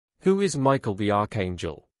Who is Michael the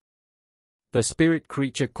Archangel? The spirit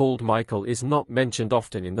creature called Michael is not mentioned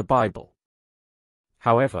often in the Bible.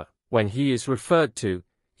 However, when he is referred to,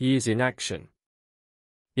 he is in action.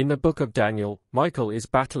 In the book of Daniel, Michael is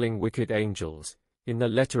battling wicked angels. In the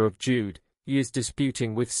letter of Jude, he is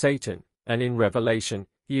disputing with Satan, and in Revelation,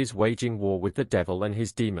 he is waging war with the devil and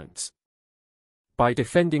his demons. By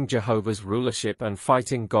defending Jehovah's rulership and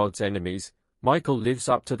fighting God's enemies, Michael lives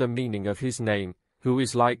up to the meaning of his name, who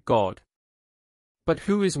is like God. But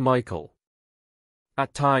who is Michael?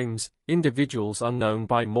 At times, individuals are known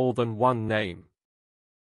by more than one name.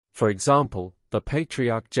 For example, the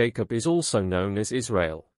patriarch Jacob is also known as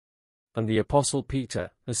Israel, and the apostle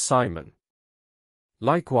Peter as Simon.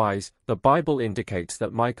 Likewise, the Bible indicates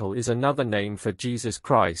that Michael is another name for Jesus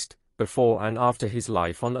Christ, before and after his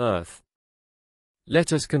life on earth.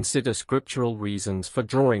 Let us consider scriptural reasons for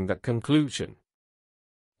drawing that conclusion.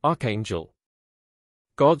 Archangel.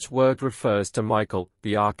 God's word refers to Michael,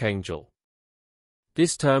 the archangel.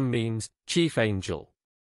 This term means chief angel.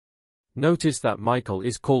 Notice that Michael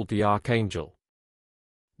is called the archangel.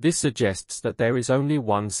 This suggests that there is only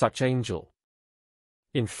one such angel.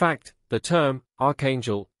 In fact, the term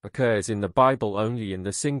archangel occurs in the Bible only in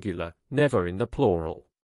the singular, never in the plural.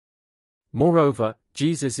 Moreover,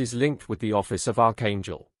 Jesus is linked with the office of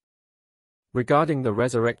archangel. Regarding the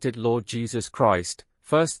resurrected Lord Jesus Christ,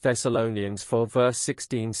 1 Thessalonians 4 verse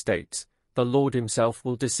 16 states, "The Lord himself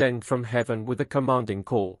will descend from heaven with a commanding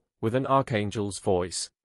call, with an archangel's voice."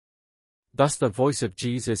 Thus the voice of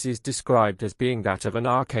Jesus is described as being that of an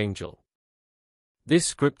archangel. This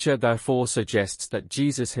scripture therefore suggests that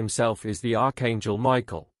Jesus himself is the archangel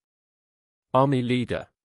Michael. Army leader.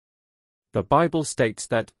 The Bible states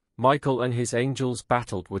that Michael and his angels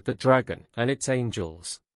battled with the dragon and its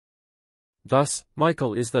angels. Thus,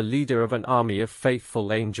 Michael is the leader of an army of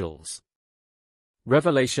faithful angels.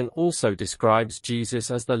 Revelation also describes Jesus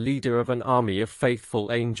as the leader of an army of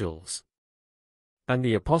faithful angels. And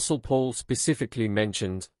the Apostle Paul specifically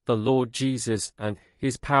mentions the Lord Jesus and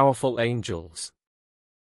his powerful angels.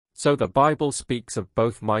 So the Bible speaks of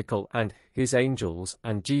both Michael and his angels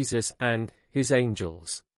and Jesus and his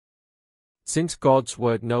angels. Since God's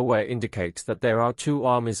word nowhere indicates that there are two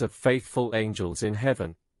armies of faithful angels in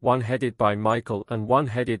heaven, one headed by Michael and one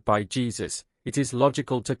headed by Jesus, it is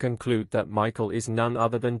logical to conclude that Michael is none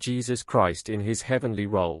other than Jesus Christ in his heavenly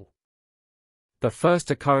role. The first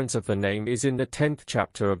occurrence of the name is in the 10th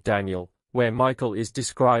chapter of Daniel, where Michael is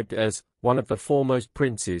described as one of the foremost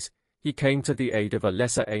princes. He came to the aid of a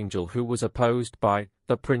lesser angel who was opposed by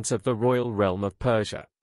the prince of the royal realm of Persia.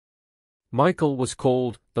 Michael was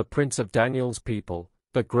called the Prince of Daniel's people,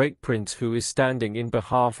 the great prince who is standing in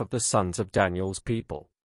behalf of the sons of Daniel's people.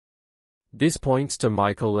 This points to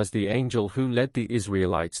Michael as the angel who led the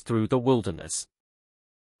Israelites through the wilderness.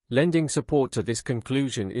 Lending support to this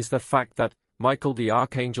conclusion is the fact that Michael the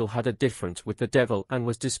archangel had a difference with the devil and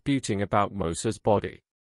was disputing about Moses' body.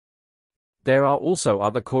 There are also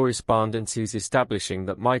other correspondences establishing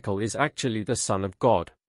that Michael is actually the Son of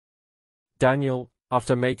God. Daniel,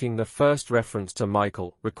 after making the first reference to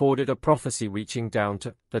Michael, recorded a prophecy reaching down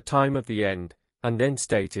to the time of the end, and then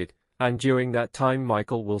stated, "And during that time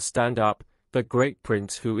Michael will stand up, the great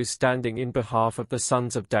prince who is standing in behalf of the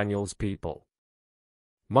sons of Daniel's people."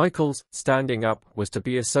 Michael's standing up was to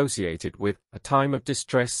be associated with a time of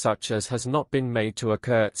distress such as has not been made to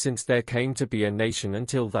occur since there came to be a nation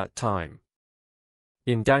until that time.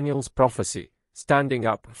 In Daniel's prophecy, standing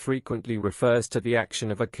up frequently refers to the action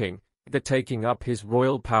of a king, the taking up his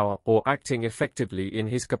royal power or acting effectively in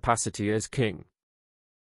his capacity as king.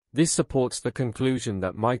 This supports the conclusion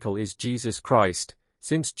that Michael is Jesus Christ,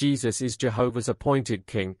 since Jesus is Jehovah's appointed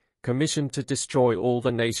king, commissioned to destroy all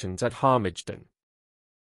the nations at Harmageddon.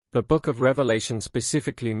 The book of Revelation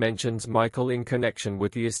specifically mentions Michael in connection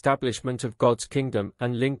with the establishment of God's kingdom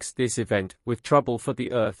and links this event with trouble for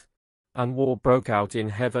the earth. And war broke out in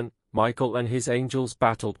heaven. Michael and his angels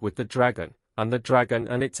battled with the dragon, and the dragon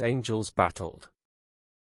and its angels battled.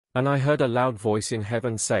 And I heard a loud voice in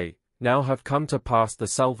heaven say, "Now have come to pass the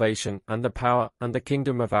salvation and the power and the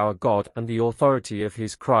kingdom of our God and the authority of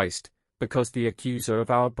his Christ, because the accuser of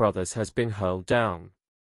our brothers has been hurled down.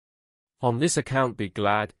 On this account be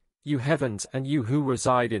glad, you heavens and you who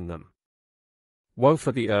reside in them. Woe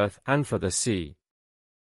for the earth and for the sea."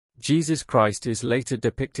 Jesus Christ is later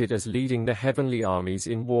depicted as leading the heavenly armies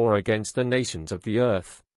in war against the nations of the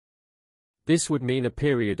earth. This would mean a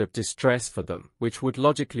period of distress for them, which would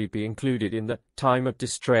logically be included in the time of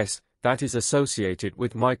distress that is associated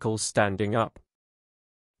with Michael's standing up.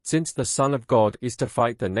 Since the Son of God is to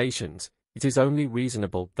fight the nations, it is only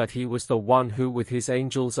reasonable that he was the one who with his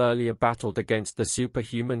angels earlier battled against the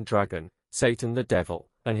superhuman dragon, Satan the devil,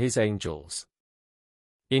 and his angels.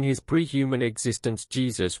 In his pre-human existence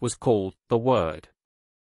Jesus was called the Word.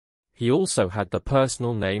 He also had the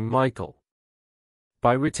personal name Michael.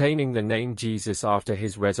 By retaining the name Jesus after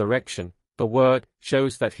his resurrection, the Word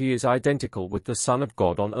shows that he is identical with the Son of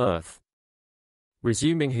God on earth.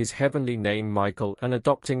 Resuming his heavenly name Michael and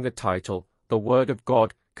adopting the title, the Word of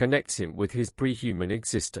God, connects him with his pre-human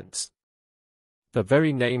existence. The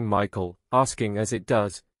very name Michael, asking as it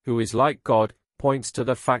does, who is like God, points to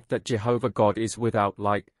the fact that Jehovah God is without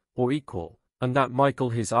like, or equal, and that Michael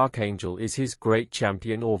his Archangel is his great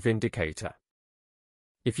champion or vindicator.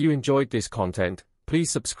 If you enjoyed this content,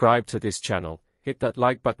 please subscribe to this channel, hit that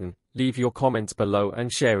like button, leave your comments below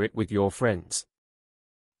and share it with your friends.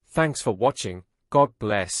 Thanks for watching, God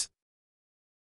bless.